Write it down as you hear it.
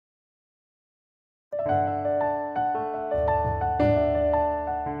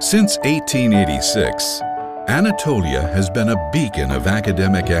Since 1886, Anatolia has been a beacon of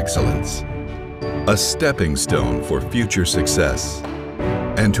academic excellence, a stepping stone for future success.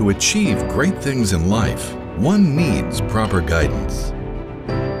 And to achieve great things in life, one needs proper guidance.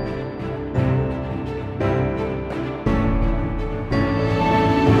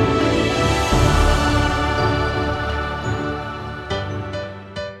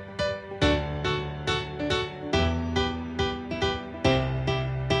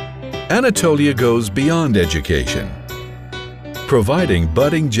 Anatolia goes beyond education, providing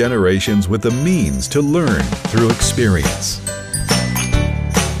budding generations with the means to learn through experience.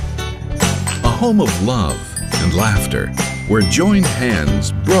 A home of love and laughter, where joined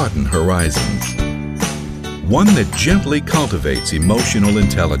hands broaden horizons. One that gently cultivates emotional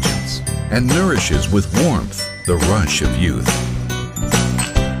intelligence and nourishes with warmth the rush of youth.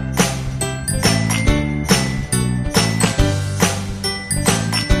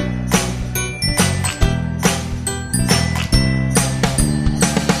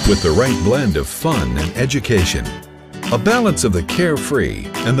 With the right blend of fun and education, a balance of the carefree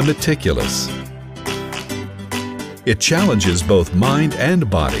and the meticulous. It challenges both mind and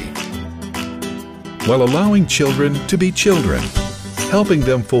body, while allowing children to be children, helping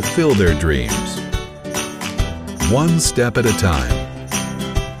them fulfill their dreams, one step at a time.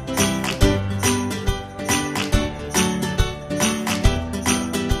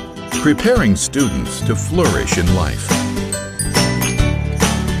 Preparing students to flourish in life.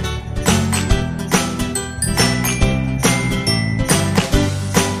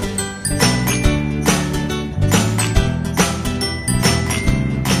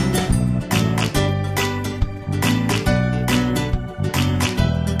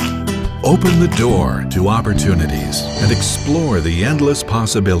 Open the door to opportunities and explore the endless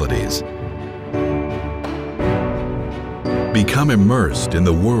possibilities. Become immersed in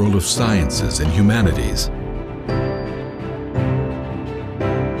the world of sciences and humanities.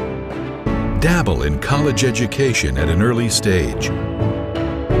 Dabble in college education at an early stage.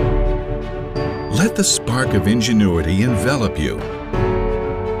 Let the spark of ingenuity envelop you.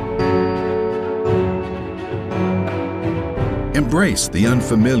 Embrace the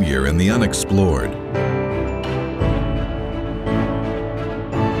unfamiliar and the unexplored.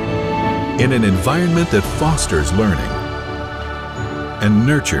 In an environment that fosters learning and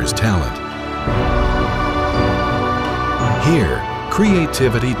nurtures talent. Here,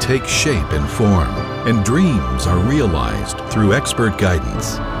 creativity takes shape and form, and dreams are realized through expert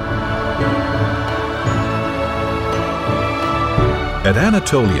guidance. At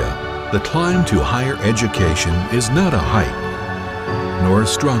Anatolia, the climb to higher education is not a hike, nor a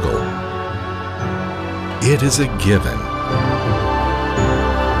struggle. It is a given.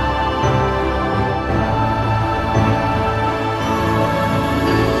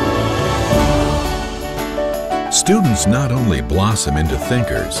 Students not only blossom into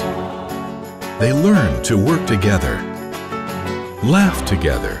thinkers, they learn to work together, laugh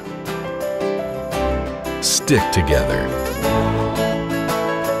together, stick together.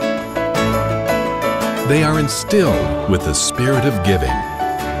 They are instilled with the spirit of giving,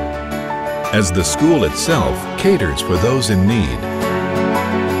 as the school itself caters for those in need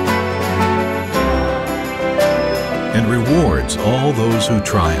and rewards all those who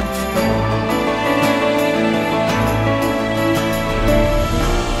triumph.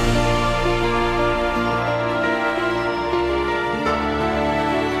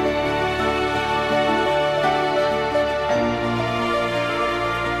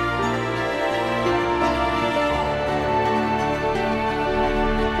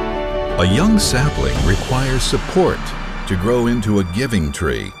 A young sapling requires support to grow into a giving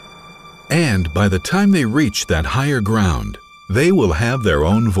tree. And by the time they reach that higher ground, they will have their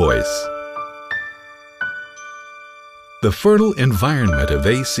own voice. The fertile environment of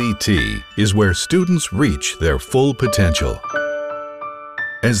ACT is where students reach their full potential.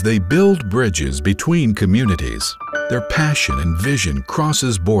 As they build bridges between communities, their passion and vision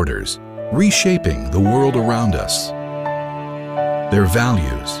crosses borders, reshaping the world around us. Their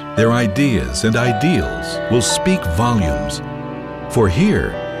values, their ideas and ideals will speak volumes, for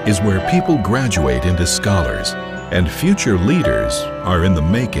here is where people graduate into scholars and future leaders are in the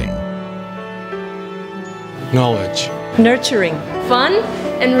making. Knowledge. Nurturing. Fun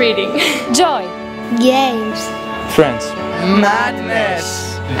and reading. Joy. Games. Friends.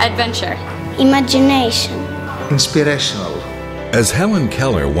 Madness. Adventure. Imagination. Inspirational. As Helen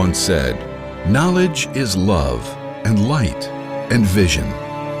Keller once said, knowledge is love and light and vision.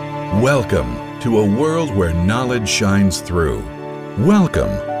 Welcome to a world where knowledge shines through. Welcome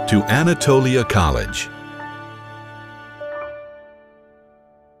to Anatolia College.